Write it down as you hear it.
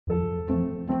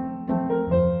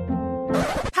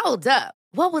Hold up.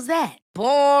 What was that?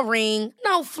 Boring.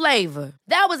 No flavor.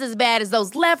 That was as bad as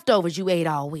those leftovers you ate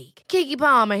all week. Keke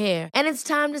Palmer here, and it's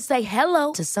time to say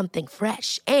hello to something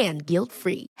fresh and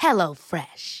guilt-free. Hello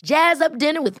Fresh. Jazz up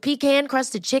dinner with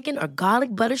pecan-crusted chicken or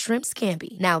garlic butter shrimp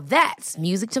scampi. Now that's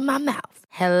music to my mouth.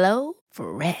 Hello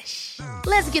Fresh.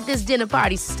 Let's get this dinner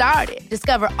party started.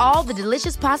 Discover all the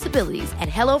delicious possibilities at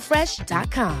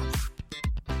hellofresh.com.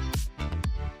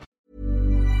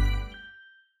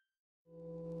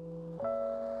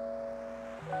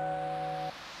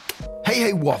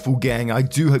 Hey Waffle Gang, I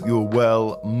do hope you're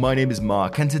well. My name is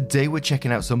Mark and today we're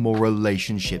checking out some more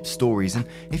relationship stories, and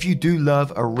if you do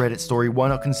love a Reddit story, why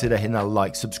not consider hitting that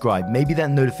like, subscribe, maybe that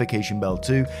notification bell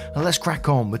too, and let's crack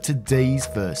on with today's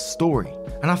first story.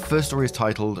 And our first story is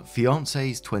titled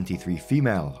Fiancé's 23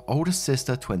 female, older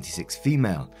sister 26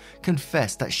 female,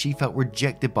 confessed that she felt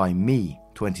rejected by me,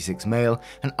 26 male,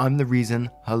 and I'm the reason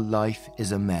her life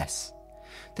is a mess.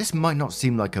 This might not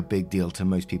seem like a big deal to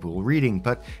most people reading,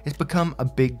 but it's become a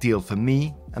big deal for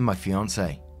me and my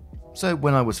fiancé. So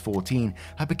when I was 14,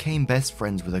 I became best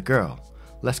friends with a girl.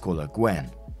 Let's call her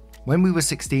Gwen. When we were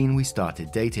 16, we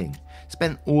started dating,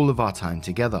 spent all of our time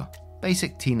together.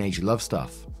 Basic teenage love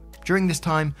stuff. During this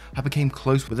time, I became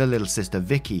close with her little sister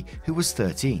Vicky, who was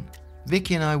 13.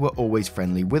 Vicky and I were always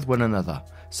friendly with one another.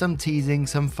 Some teasing,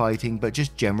 some fighting, but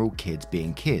just general kids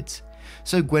being kids.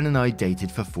 So Gwen and I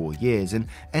dated for 4 years and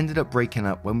ended up breaking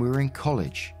up when we were in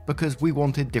college because we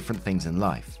wanted different things in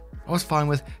life. I was fine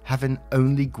with having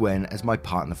only Gwen as my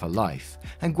partner for life,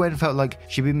 and Gwen felt like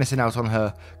she'd be missing out on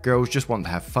her girls just want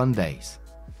to have fun days.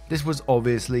 This was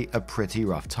obviously a pretty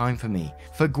rough time for me,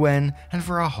 for Gwen, and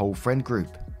for our whole friend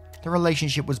group. The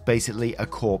relationship was basically a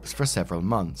corpse for several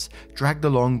months, dragged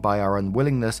along by our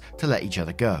unwillingness to let each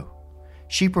other go.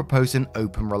 She proposed an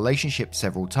open relationship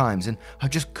several times and I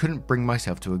just couldn't bring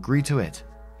myself to agree to it.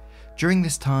 During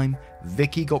this time,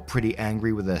 Vicky got pretty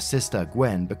angry with her sister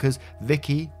Gwen because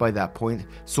Vicky, by that point,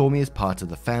 saw me as part of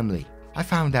the family. I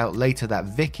found out later that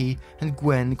Vicky and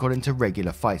Gwen got into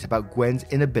regular fights about Gwen's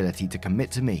inability to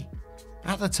commit to me.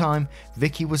 At the time,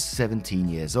 Vicky was 17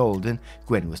 years old and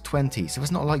Gwen was 20, so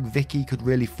it's not like Vicky could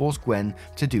really force Gwen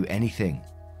to do anything.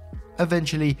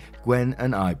 Eventually, Gwen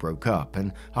and I broke up,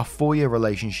 and our 4-year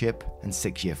relationship and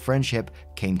 6-year friendship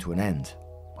came to an end.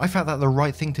 I felt that the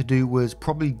right thing to do was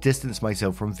probably distance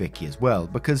myself from Vicky as well,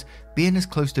 because being as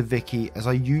close to Vicky as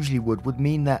I usually would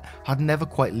mean that I'd never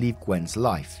quite leave Gwen's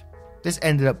life. This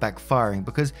ended up backfiring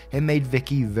because it made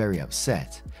Vicky very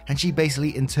upset, and she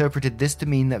basically interpreted this to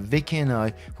mean that Vicky and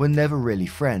I were never really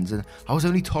friends and I was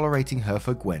only tolerating her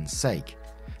for Gwen's sake.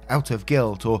 Out of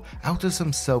guilt or out of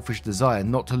some selfish desire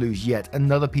not to lose yet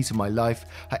another piece of my life,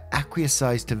 I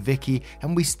acquiesced to Vicky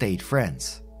and we stayed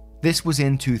friends. This was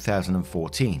in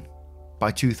 2014. By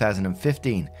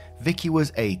 2015, Vicky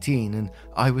was 18 and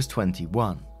I was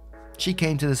 21. She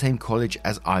came to the same college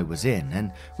as I was in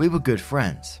and we were good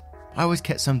friends. I always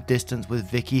kept some distance with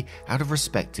Vicky out of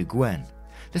respect to Gwen.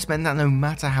 This meant that no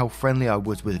matter how friendly I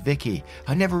was with Vicky,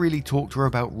 I never really talked to her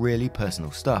about really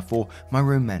personal stuff or my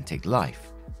romantic life.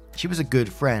 She was a good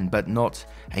friend, but not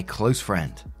a close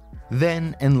friend.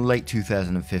 Then, in late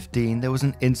 2015, there was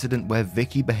an incident where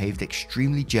Vicky behaved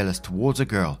extremely jealous towards a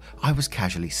girl I was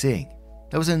casually seeing.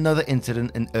 There was another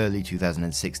incident in early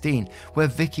 2016 where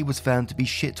Vicky was found to be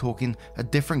shit-talking a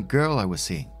different girl I was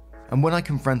seeing. And when I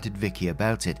confronted Vicky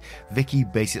about it, Vicky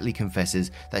basically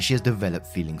confesses that she has developed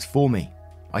feelings for me.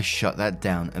 I shut that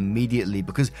down immediately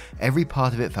because every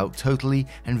part of it felt totally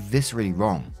and viscerally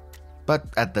wrong. But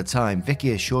at the time,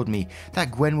 Vicky assured me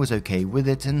that Gwen was okay with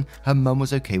it and her mum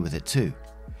was okay with it too.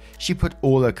 She put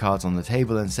all her cards on the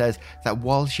table and says that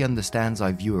while she understands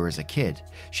I view her as a kid,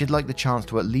 she'd like the chance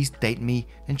to at least date me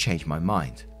and change my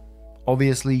mind.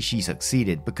 Obviously, she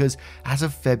succeeded because as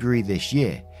of February this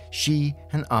year, she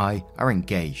and I are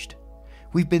engaged.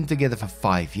 We've been together for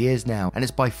 5 years now and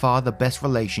it's by far the best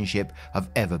relationship I've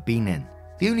ever been in.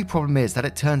 The only problem is that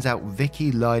it turns out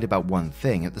Vicky lied about one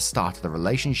thing at the start of the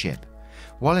relationship.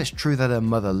 While it's true that her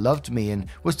mother loved me and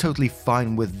was totally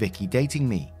fine with Vicky dating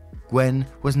me, Gwen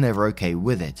was never okay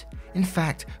with it. In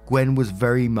fact, Gwen was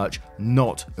very much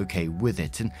not okay with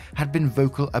it and had been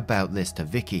vocal about this to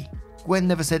Vicky. Gwen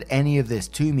never said any of this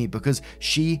to me because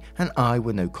she and I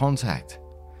were no contact.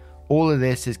 All of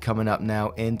this is coming up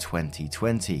now in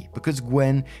 2020 because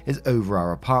Gwen is over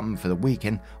our apartment for the week,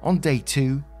 and on day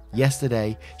 2,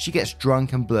 yesterday, she gets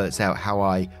drunk and blurts out how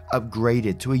I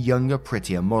upgraded to a younger,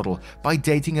 prettier model by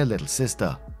dating her little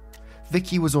sister.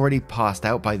 Vicky was already passed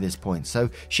out by this point, so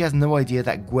she has no idea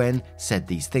that Gwen said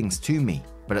these things to me.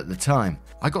 But at the time,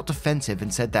 I got defensive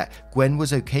and said that Gwen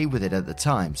was okay with it at the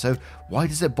time, so why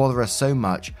does it bother us so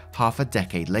much half a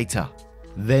decade later?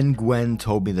 Then Gwen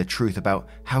told me the truth about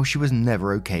how she was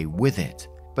never okay with it.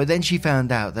 But then she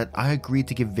found out that I agreed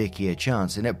to give Vicky a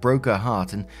chance, and it broke her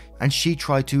heart, and she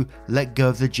tried to let go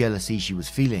of the jealousy she was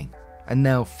feeling. And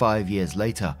now 5 years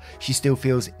later, she still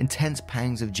feels intense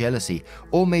pangs of jealousy,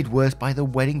 all made worse by the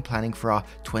wedding planning for our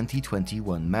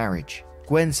 2021 marriage.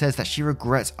 Gwen says that she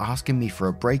regrets asking me for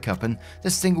a breakup and the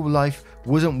single life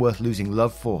wasn't worth losing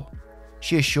love for.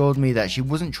 She assured me that she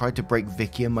wasn't trying to break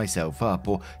Vicky and myself up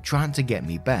or trying to get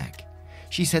me back.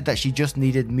 She said that she just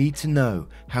needed me to know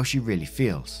how she really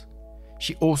feels.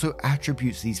 She also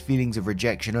attributes these feelings of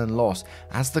rejection and loss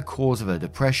as the cause of her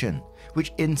depression,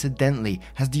 which incidentally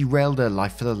has derailed her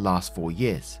life for the last 4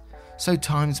 years. So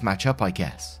times match up, I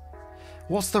guess.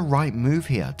 What's the right move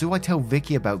here? Do I tell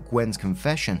Vicky about Gwen's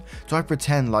confession? Do I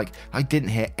pretend like I didn't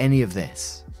hear any of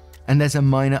this? And there's a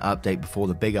minor update before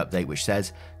the big update which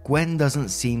says Gwen doesn't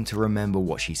seem to remember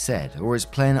what she said or is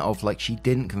playing it off like she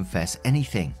didn't confess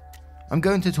anything. I'm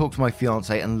going to talk to my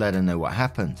fiance and let her know what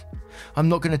happened. I'm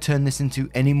not going to turn this into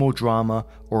any more drama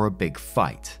or a big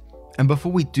fight. And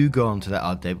before we do go on to that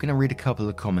update, we're going to read a couple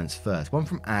of comments first. One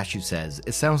from Ash who says,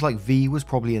 "It sounds like V was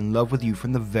probably in love with you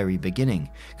from the very beginning,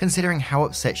 considering how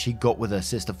upset she got with her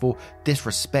sister for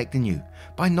disrespecting you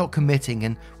by not committing,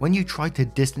 and when you tried to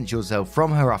distance yourself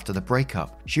from her after the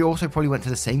breakup, she also probably went to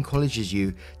the same college as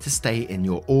you to stay in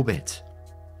your orbit.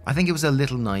 I think it was a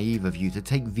little naive of you to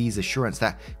take V's assurance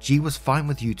that G was fine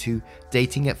with you two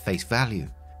dating at face value,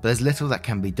 but there's little that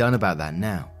can be done about that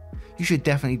now. You should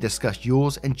definitely discuss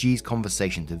yours and G's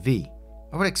conversation to V.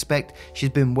 I would expect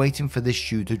she's been waiting for this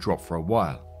shoe to drop for a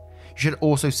while. You should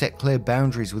also set clear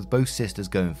boundaries with both sisters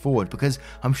going forward because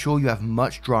I'm sure you have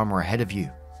much drama ahead of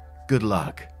you. Good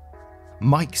luck."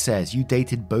 Mike says you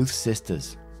dated both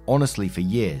sisters. Honestly, for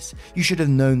years. You should have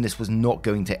known this was not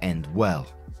going to end well.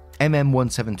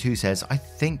 MM172 says, "I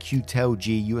think you tell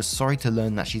G you are sorry to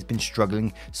learn that she's been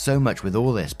struggling so much with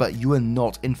all this, but you are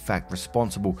not in fact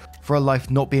responsible for her life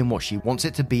not being what she wants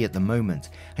it to be at the moment,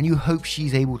 and you hope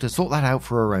she's able to sort that out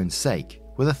for her own sake,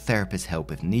 with a therapist's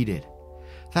help if needed.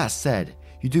 That said,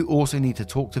 you do also need to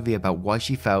talk to V about why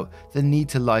she felt the need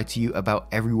to lie to you about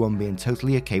everyone being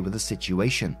totally okay with the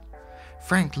situation.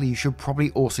 Frankly, you should probably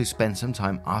also spend some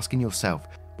time asking yourself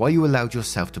why you allowed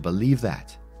yourself to believe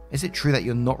that. Is it true that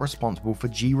you're not responsible for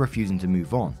G refusing to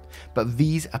move on, but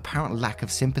V's apparent lack of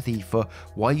sympathy for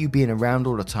why you being around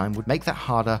all the time would make that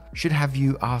harder should have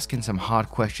you asking some hard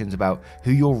questions about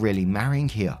who you're really marrying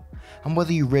here, and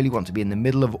whether you really want to be in the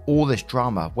middle of all this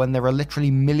drama when there are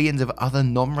literally millions of other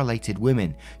non-related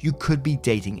women you could be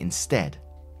dating instead."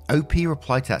 OP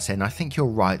replied to that saying, "I think you're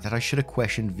right that I should have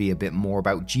questioned V a bit more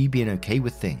about G being okay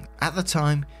with things. At the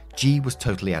time, G was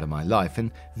totally out of my life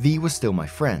and V was still my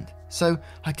friend. So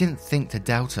I didn't think to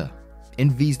doubt her.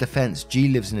 In V's defense, G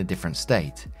lives in a different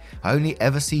state. I only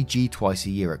ever see G twice a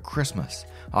year at Christmas.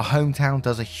 Our hometown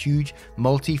does a huge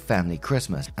multi-family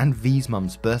Christmas and V's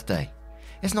mum's birthday.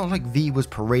 It's not like V was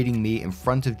parading me in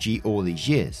front of G all these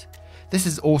years. This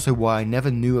is also why I never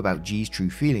knew about G's true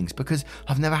feelings, because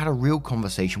I've never had a real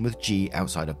conversation with G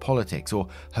outside of politics or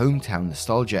hometown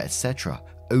nostalgia, etc.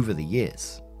 over the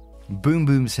years." Boom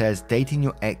Boom says, "Dating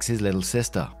your ex's little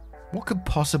sister. What could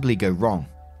possibly go wrong?"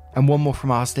 And one more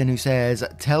from Austin who says,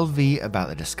 "Tell V about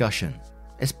the discussion.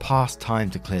 It's past time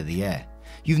to clear the air.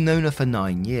 You've known her for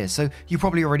 9 years, so you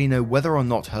probably already know whether or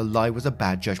not her lie was a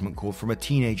bad judgment call from a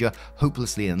teenager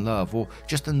hopelessly in love, or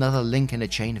just another link in a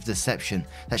chain of deception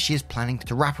that she is planning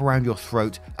to wrap around your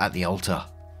throat at the altar."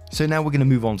 So now we're going to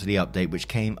move on to the update, which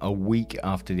came a week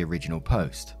after the original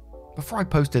post. Before I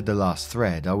posted the last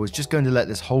thread, I was just going to let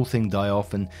this whole thing die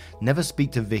off and never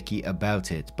speak to Vicky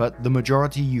about it, but the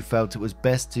majority of you felt it was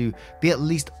best to be at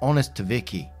least honest to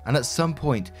Vicky, and at some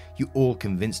point, you all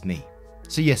convinced me.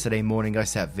 So yesterday morning I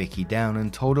sat Vicky down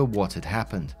and told her what had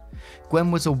happened.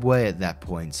 Gwen was away at that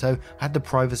point, so I had the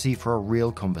privacy for a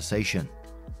real conversation.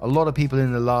 A lot of people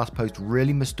in the last post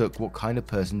really mistook what kind of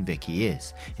person Vicky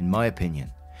is, in my opinion.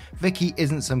 Vicky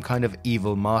isn't some kind of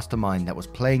evil mastermind that was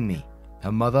playing me.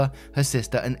 Her mother, her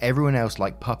sister, and everyone else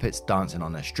like puppets dancing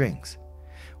on her strings.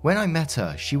 When I met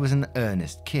her, she was an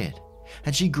earnest kid,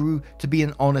 and she grew to be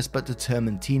an honest but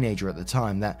determined teenager at the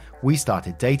time that we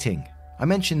started dating. I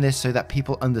mention this so that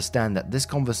people understand that this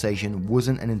conversation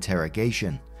wasn't an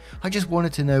interrogation. I just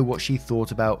wanted to know what she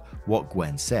thought about what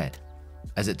Gwen said.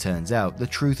 As it turns out, the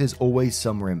truth is always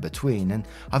somewhere in between, and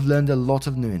I've learned a lot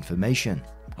of new information.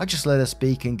 I just let her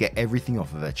speak and get everything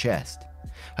off of her chest.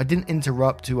 I didn't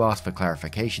interrupt to ask for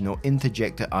clarification or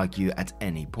interject to argue at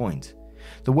any point.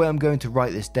 The way I'm going to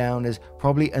write this down is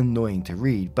probably annoying to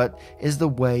read, but is the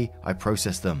way I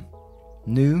process them.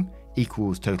 New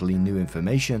equals totally new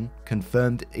information.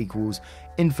 Confirmed equals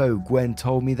info Gwen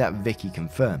told me that Vicky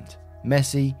confirmed.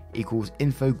 Messy equals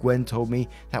info Gwen told me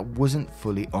that wasn't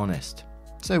fully honest.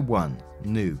 So 1.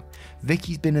 New.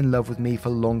 Vicky's been in love with me for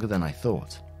longer than I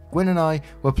thought. Gwen and I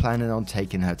were planning on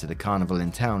taking her to the carnival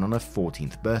in town on her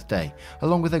 14th birthday,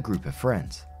 along with a group of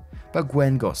friends. But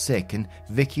Gwen got sick and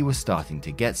Vicky was starting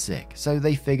to get sick, so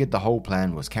they figured the whole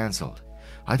plan was cancelled.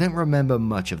 I don't remember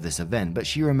much of this event, but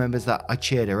she remembers that I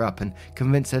cheered her up and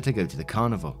convinced her to go to the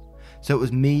carnival. So it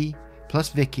was me plus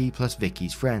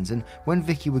Vicky's friends, and when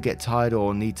Vicky would get tired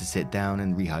or need to sit down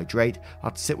and rehydrate,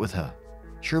 I'd sit with her.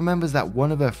 She remembers that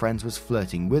one of her friends was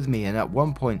flirting with me and at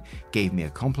one point gave me a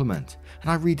compliment, and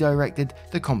I redirected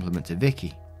the compliment to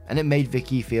Vicky, and it made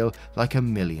Vicky feel like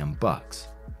 $1,000,000.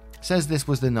 Says this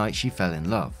was the night she fell in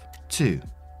love. 2.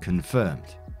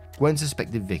 Confirmed. Gwen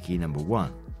suspected Vicky number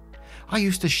 1. I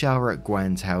used to shower at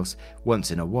Gwen's house once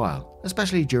in a while,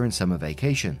 especially during summer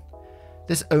vacation.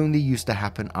 This only used to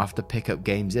happen after pickup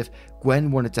games if Gwen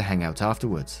wanted to hang out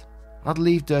afterwards. I'd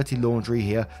leave dirty laundry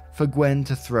here for Gwen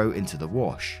to throw into the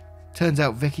wash. Turns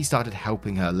out Vicky started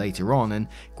helping her later on, and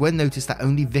Gwen noticed that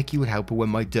only Vicky would help her when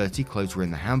my dirty clothes were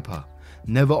in the hamper,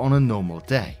 never on a normal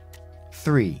day.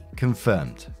 3.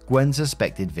 Confirmed. Gwen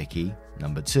suspected Vicky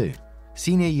number 2.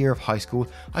 Senior year of high school,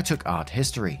 I took art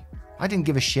history. I didn't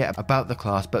give a shit about the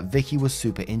class, but Vicky was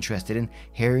super interested in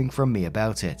hearing from me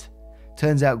about it.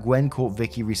 Turns out Gwen caught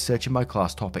Vicky researching my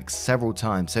class topics several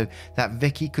times so that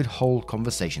Vicky could hold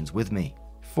conversations with me.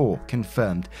 4.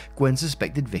 Confirmed. Gwen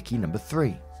suspected Vicky number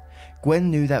 3. Gwen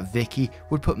knew that Vicky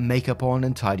would put makeup on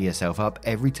and tidy herself up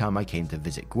every time I came to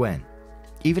visit Gwen.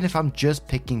 Even if I'm just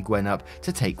picking Gwen up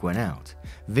to take Gwen out,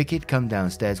 Vicky'd come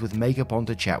downstairs with makeup on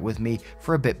to chat with me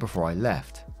for a bit before I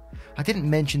left. I didn't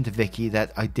mention to Vicky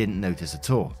that I didn't notice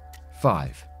at all.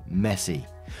 5. Messy.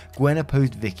 Gwen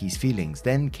opposed Vicky's feelings,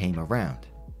 then came around.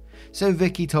 So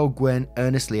Vicky told Gwen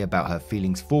earnestly about her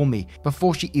feelings for me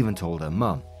before she even told her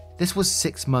mum. This was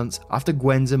 6 months after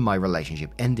Gwen's and my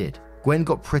relationship ended. Gwen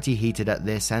got pretty heated at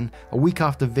this, and a week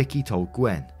after Vicky told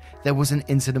Gwen, there was an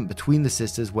incident between the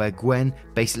sisters where Gwen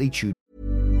basically chewed.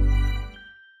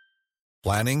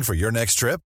 Planning for your next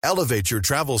trip? Elevate your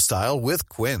travel style with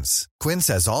Quince. Quince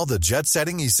has all the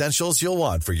jet-setting essentials you'll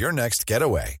want for your next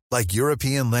getaway, like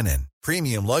European linen,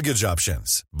 premium luggage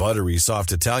options, buttery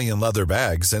soft Italian leather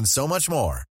bags, and so much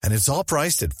more. And it's all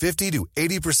priced at 50 to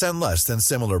 80% less than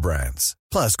similar brands.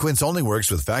 Plus, Quince only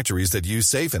works with factories that use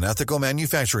safe and ethical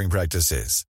manufacturing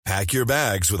practices. Pack your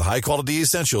bags with high-quality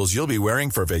essentials you'll be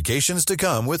wearing for vacations to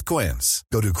come with Quince.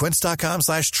 Go to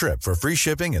quince.com/trip for free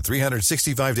shipping and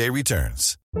 365-day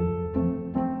returns.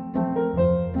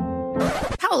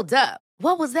 Hold up.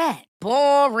 What was that?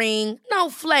 Boring. No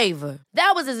flavor.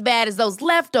 That was as bad as those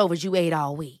leftovers you ate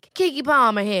all week. Keke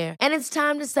Palmer here, and it's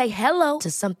time to say hello to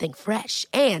something fresh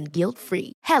and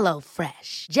guilt-free. Hello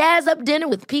Fresh. Jazz up dinner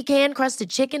with pecan-crusted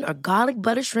chicken or garlic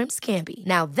butter shrimp scampi.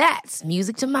 Now that's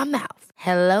music to my mouth.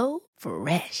 Hello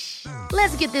Fresh.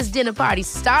 Let's get this dinner party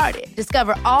started.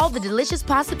 Discover all the delicious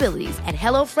possibilities at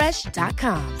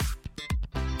hellofresh.com.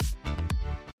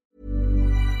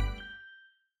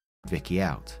 Vicky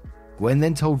out. Gwen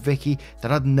then told Vicky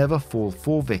that I'd never fall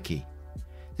for Vicky.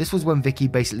 This was when Vicky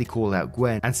basically called out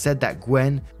Gwen and said that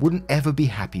Gwen wouldn't ever be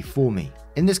happy for me.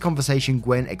 In this conversation,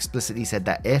 Gwen explicitly said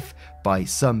that if, by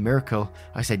some miracle,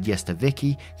 I said yes to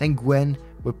Vicky, then Gwen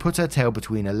would put her tail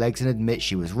between her legs and admit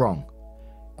she was wrong.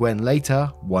 Gwen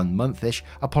later, 1 month-ish,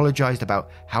 apologized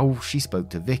about how she spoke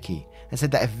to Vicky and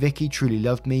said that if Vicky truly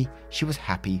loved me, she was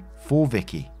happy for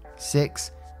Vicky.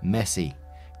 6. Messy.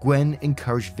 Gwen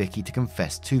encouraged Vicky to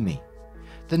confess to me.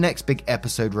 The next big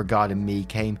episode regarding me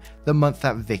came the month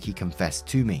that Vicky confessed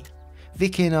to me.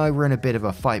 Vicky and I were in a bit of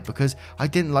a fight because I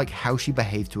didn't like how she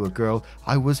behaved to a girl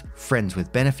I was friends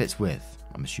with benefits with.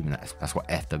 I'm assuming that's what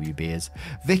FWB is.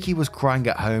 Vicky was crying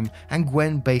at home, and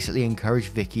Gwen basically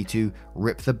encouraged Vicky to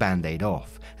rip the band-aid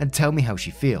off and tell me how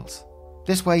she feels.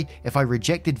 This way, if I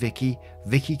rejected Vicky,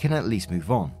 Vicky can at least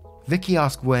move on. Vicky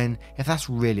asked Gwen if that's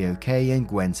really okay, and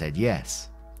Gwen said yes.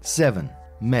 7.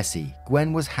 Messy.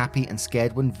 Gwen was happy and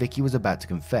scared when Vicky was about to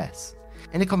confess.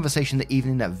 In a conversation the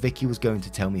evening that Vicky was going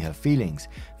to tell me her feelings,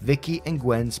 Vicky and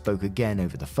Gwen spoke again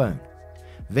over the phone.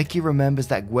 Vicky remembers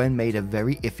that Gwen made a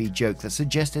very iffy joke that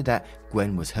suggested that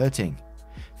Gwen was hurting.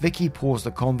 Vicky paused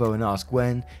the convo and asked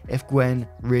Gwen if Gwen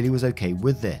really was okay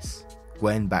with this.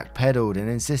 Gwen backpedaled and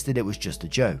insisted it was just a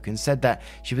joke and said that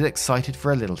she was excited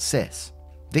for a little sis.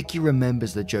 Vicky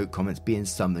remembers the joke comments being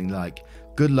something like,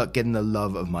 "Good luck getting the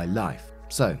love of my life."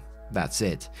 So, That's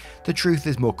it. The truth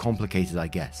is more complicated, I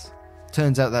guess.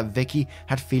 Turns out that Vicky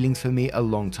had feelings for me a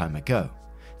long time ago.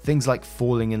 Things like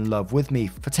falling in love with me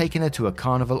for taking her to a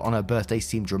carnival on her birthday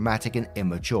seem dramatic and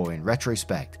immature in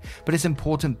retrospect, but it's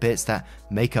important bits that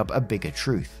make up a bigger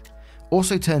truth.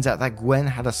 Also turns out that Gwen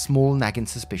had a small nagging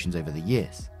suspicions over the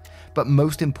years. But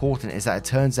most important is that it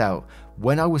turns out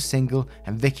when I was single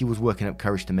and Vicky was working up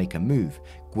courage to make a move,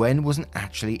 Gwen wasn't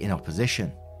actually in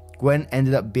opposition. Gwen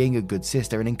ended up being a good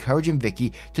sister and encouraging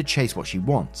Vicky to chase what she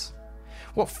wants.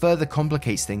 What further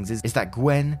complicates things is that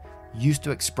Gwen used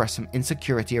to express some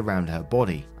insecurity around her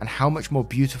body and how much more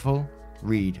beautiful,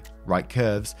 read right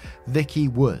curves, Vicky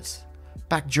was.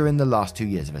 Back during the last 2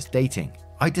 years of us dating,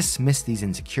 I dismissed these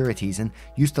insecurities and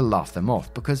used to laugh them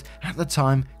off because at the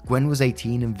time Gwen was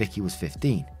 18 and Vicky was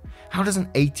 15. How does an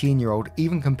 18-year-old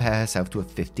even compare herself to a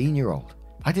 15-year-old?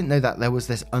 I didn't know that there was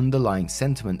this underlying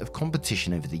sentiment of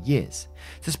competition over the years.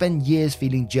 To spend years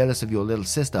feeling jealous of your little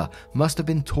sister must have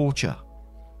been torture.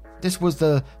 This was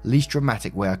the least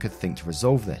dramatic way I could think to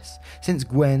resolve this, since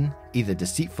Gwen, either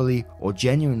deceitfully or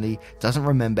genuinely, doesn't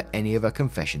remember any of her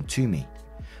confession to me.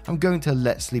 I'm going to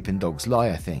let sleeping dogs lie,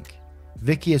 I think.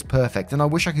 Vicky is perfect and I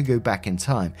wish I could go back in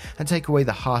time and take away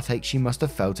the heartache she must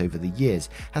have felt over the years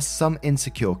as some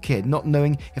insecure kid not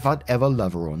knowing if I'd ever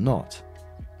love her or not.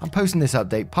 I'm posting this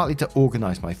update partly to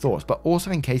organise my thoughts, but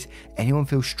also in case anyone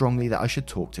feels strongly that I should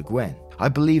talk to Gwen. I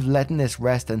believe letting this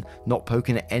rest and not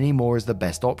poking it anymore is the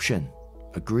best option.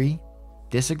 Agree?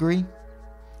 Disagree?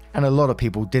 And a lot of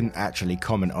people didn't actually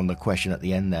comment on the question at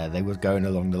the end there. They were going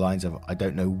along the lines of, I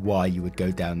don't know why you would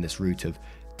go down this route of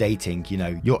dating,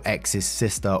 your ex's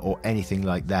sister or anything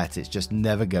like that. It's just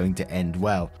never going to end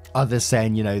well. Others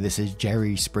saying, this is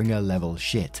Jerry Springer level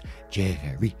shit.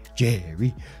 Jerry.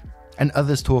 And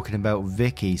others talking about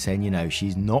Vicky saying,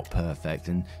 she's not perfect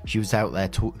and she was out there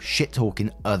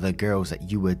shit-talking other girls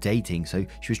that you were dating, so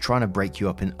she was trying to break you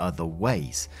up in other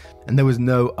ways. And there was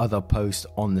no other post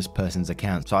on this person's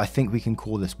account, so I think we can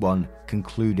call this one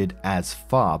concluded as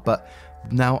far. But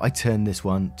now I turn this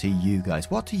one to you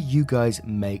guys. What do you guys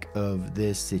make of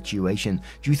this situation?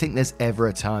 Do you think there's ever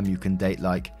a time you can date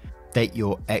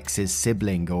your ex's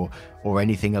sibling or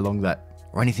anything along that?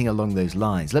 Or anything along those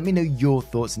lines? Let me know your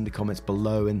thoughts in the comments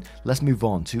below and let's move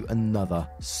on to another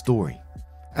story.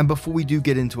 And before we do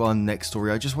get into our next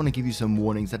story, I just want to give you some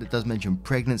warnings that it does mention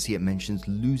pregnancy. It mentions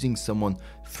losing someone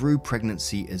through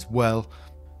pregnancy as well.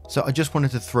 So I just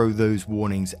wanted to throw those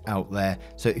warnings out there.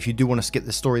 So if you do want to skip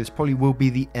the story, this probably will be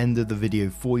the end of the video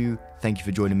for you. Thank you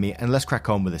for joining me and let's crack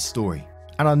on with this story.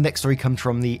 And our next story comes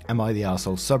from the Am I the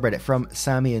Arsehole subreddit from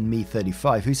Sammy and Me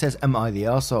 35, who says, Am I the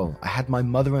arsehole? I had my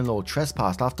mother-in-law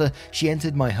trespassed after she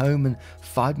entered my home and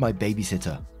fired my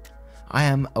babysitter. I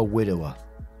am a widower.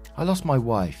 I lost my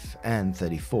wife, Anne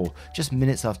 34, just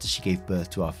minutes after she gave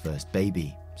birth to our first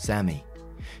baby, Sammy.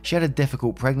 She had a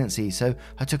difficult pregnancy, so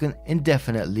I took an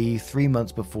indefinite leave 3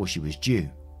 months before she was due.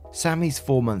 Sammy's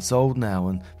 4 months old now,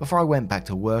 and before I went back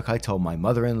to work, I told my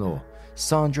mother-in-law,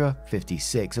 Sandra,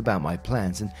 56, about my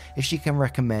plans and if she can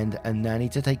recommend a nanny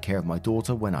to take care of my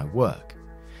daughter when I work.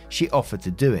 She offered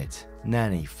to do it,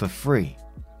 nanny, for free.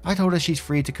 I told her she's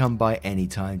free to come by any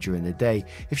time during the day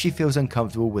if she feels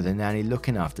uncomfortable with a nanny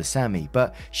looking after Sammy,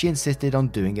 but she insisted on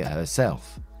doing it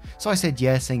herself. So I said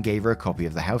yes and gave her a copy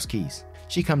of the house keys.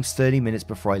 She comes 30 minutes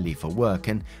before I leave for work,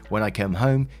 and when I come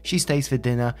home, she stays for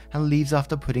dinner and leaves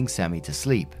after putting Sammy to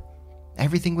sleep.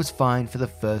 Everything was fine for the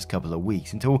first couple of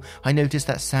weeks until I noticed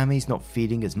that Sammy's not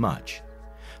feeding as much.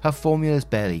 Her formula's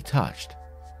barely touched.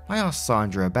 I asked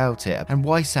Sandra about it and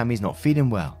why Sammy's not feeding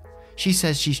well. She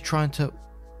says she's trying to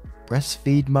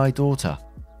breastfeed my daughter.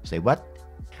 Say what?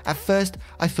 At first,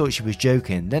 I thought she was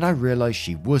joking, then I realized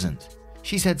she wasn't.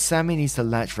 She said Sammy needs to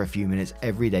latch for a few minutes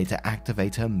every day to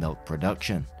activate her milk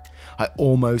production. I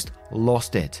almost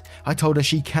lost it. I told her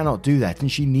she cannot do that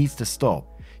and she needs to stop.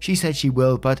 She said she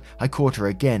will, but I caught her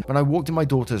again when I walked in my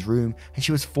daughter's room and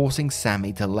she was forcing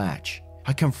Sammy to latch.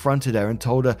 I confronted her and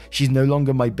told her she's no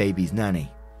longer my baby's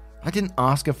nanny. I didn't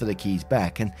ask her for the keys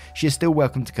back and she is still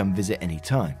welcome to come visit any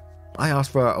time. I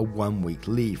asked for a 1-week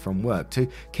leave from work to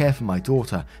care for my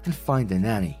daughter and find a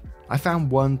nanny. I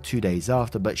found one 2 days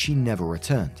after, but she never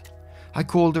returned. I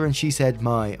called her and she said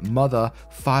my mother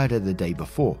fired her the day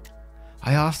before.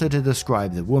 I asked her to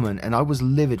describe the woman and I was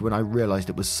livid when I realized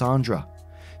it was Sandra.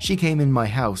 She came in my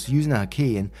house using her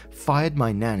key and fired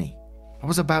my nanny. I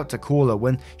was about to call her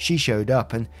when she showed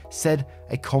up and said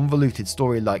a convoluted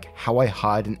story like how I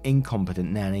hired an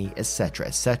incompetent nanny, etc,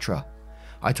 etc.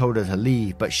 I told her to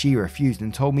leave, but she refused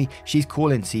and told me she's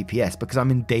calling CPS because I'm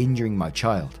endangering my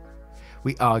child.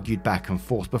 We argued back and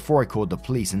forth before I called the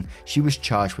police and she was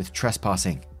charged with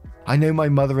trespassing. I know my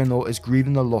mother-in-law is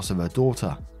grieving the loss of her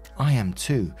daughter. I am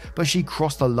too, but she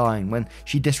crossed the line when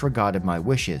she disregarded my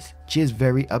wishes. She is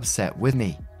very upset with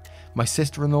me. My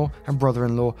sister-in-law and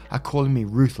brother-in-law are calling me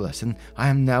ruthless, and I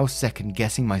am now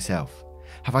second-guessing myself.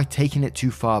 Have I taken it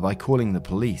too far by calling the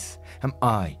police? Am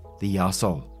I the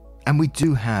arsehole? And we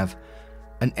do have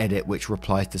an edit which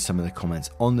replies to some of the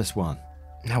comments on this one.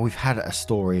 Now, we've had a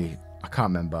story, I can't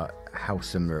remember how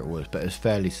similar it was, but it was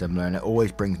fairly similar, and it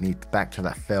always brings me back to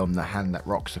that film, The Hand That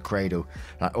Rocks the Cradle.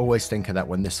 And I always think of that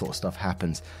when this sort of stuff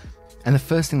happens. And the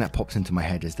first thing that pops into my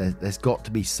head is there's got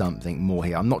to be something more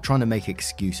here. I'm not trying to make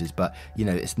excuses, but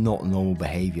it's not normal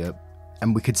behavior.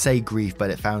 And we could say grief,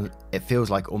 but it feels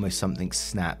like almost something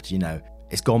snapped,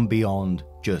 It's gone beyond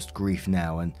just grief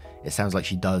now, and it sounds like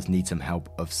she does need some help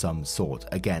of some sort.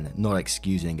 Again, not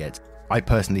excusing it. I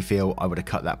personally feel I would have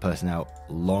cut that person out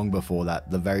long before that,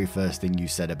 the very first thing you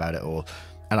said about it all.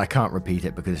 And I can't repeat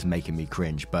it because it's making me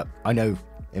cringe, but I know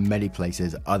in many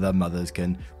places other mothers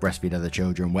can breastfeed other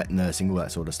children, wet nursing, all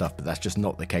that sort of stuff, but that's just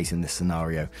not the case in this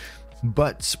scenario.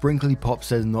 But Sprinkly Pop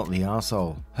says not the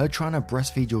arsehole. Her trying to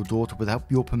breastfeed your daughter without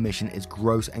your permission is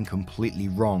gross and completely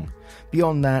wrong.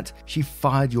 Beyond that, she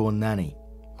fired your nanny.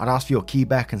 I'd ask for your key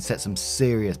back and set some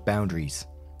serious boundaries.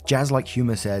 Jazz Like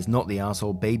Humor says not the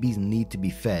arsehole, babies need to be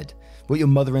fed. What your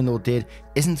mother-in-law did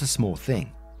isn't a small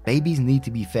thing. Babies need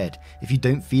to be fed. If you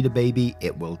don't feed a baby,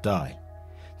 it will die.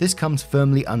 This comes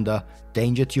firmly under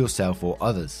danger to yourself or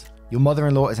others. Your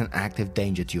mother-in-law is an active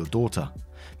danger to your daughter.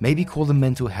 Maybe call the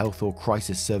mental health or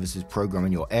crisis services program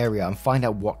in your area and find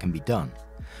out what can be done.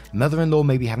 Mother-in-law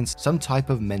may be having some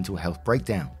type of mental health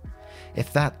breakdown.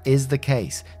 If that is the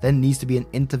case, there needs to be an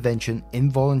intervention,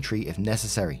 involuntary if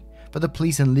necessary. But the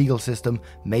police and legal system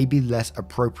may be less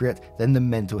appropriate than the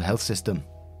mental health system.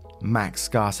 Max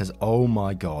Scar says, oh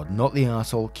my god, not the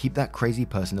arsehole, keep that crazy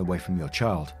person away from your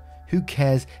child. Who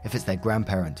cares if it's their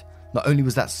grandparent? Not only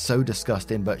was that so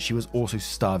disgusting, but she was also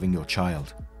starving your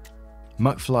child.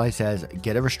 Muckfly says,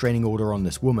 get a restraining order on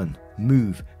this woman.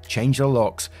 Move, change the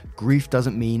locks, grief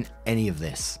doesn't mean any of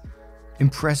this.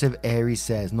 Impressive Aries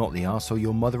says, not the arsehole,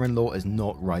 your mother-in-law is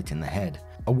not right in the head.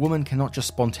 A woman cannot just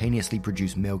spontaneously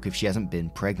produce milk if she hasn't been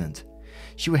pregnant.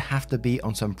 She would have to be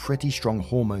on some pretty strong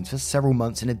hormones for several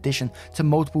months in addition to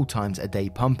multiple times a day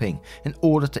pumping in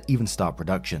order to even start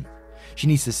production. She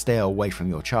needs to stay away from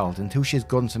your child until she has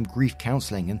gotten some grief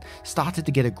counseling and started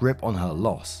to get a grip on her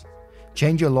loss.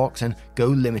 Change your locks and go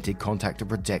limited contact to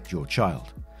protect your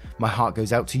child. My heart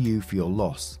goes out to you for your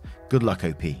loss. Good luck,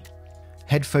 OP.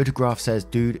 Head Photograph says,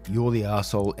 dude, you're the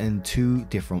arsehole in two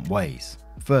different ways.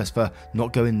 First, for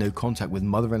not going no contact with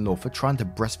mother-in-law for trying to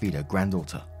breastfeed her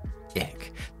granddaughter.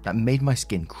 Ick, that made my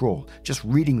skin crawl, just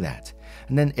reading that.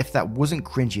 And then if that wasn't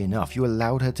cringy enough, you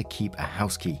allowed her to keep a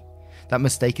house key. That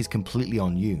mistake is completely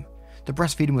on you. The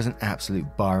breastfeeding was an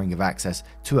absolute barring of access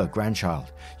to her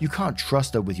grandchild. You can't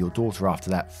trust her with your daughter after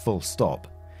that, full stop.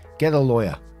 Get a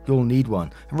lawyer, you'll need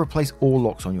one, and replace all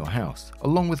locks on your house,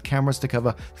 along with cameras to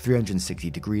cover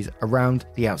 360 degrees around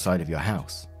the outside of your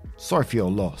house. Sorry for your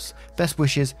loss, best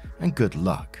wishes, and good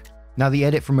luck. Now the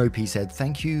edit from OP said,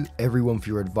 thank you everyone for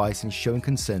your advice and showing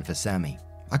concern for Sammy.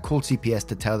 I called CPS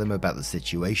to tell them about the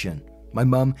situation. My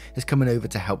mum is coming over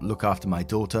to help look after my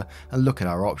daughter and look at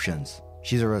our options.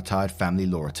 She's a retired family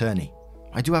law attorney.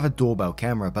 I do have a doorbell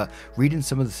camera, but reading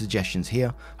some of the suggestions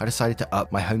here, I decided to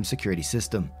up my home security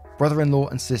system. Brother-in-law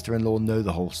and sister-in-law know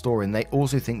the whole story, and they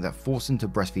also think that forcing to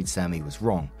breastfeed Sammy was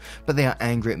wrong, but they are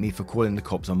angry at me for calling the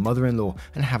cops on mother-in-law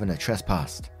and having her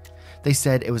trespassed. They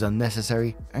said it was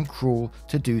unnecessary and cruel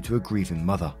to do to a grieving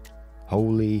mother.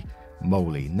 Holy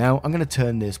moly. Now I'm going to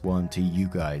turn this one to you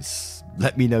guys.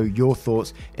 Let me know your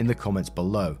thoughts in the comments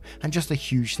below. And just a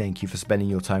huge thank you for spending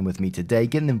your time with me today.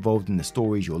 Getting involved in the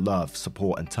stories, your love,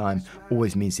 support and time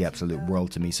always means the absolute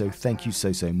world to me. So thank you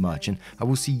so much, and I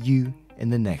will see you in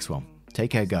the next one.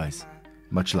 Take care, guys.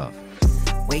 Much love.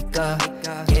 Wake up,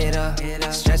 get up,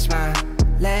 stretch my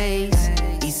legs,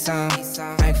 eat some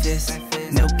breakfast,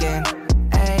 milk and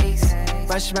eggs,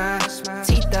 brush my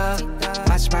teeth up,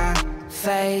 wash my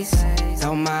face,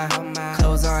 throw my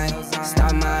clothes on,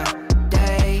 start my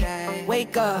day.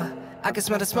 Wake up, I can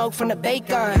smell the smoke from the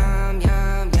bacon.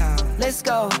 Let's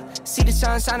go, see the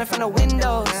sun shining from the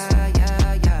windows.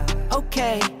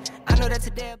 Okay, I know that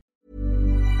today.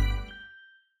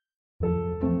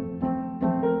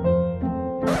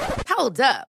 Hold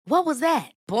up. What was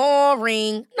that?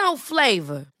 Boring. No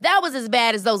flavor. That was as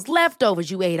bad as those leftovers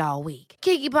you ate all week.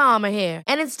 Keke Palmer here,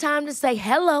 and it's time to say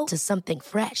hello to something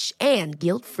fresh and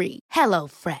guilt-free. Hello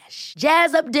Fresh.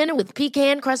 Jazz up dinner with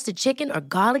pecan-crusted chicken or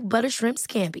garlic butter shrimp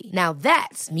scampi. Now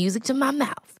that's music to my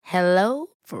mouth. Hello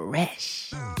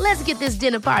Fresh. Let's get this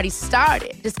dinner party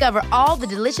started. Discover all the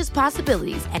delicious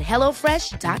possibilities at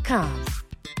HelloFresh.com.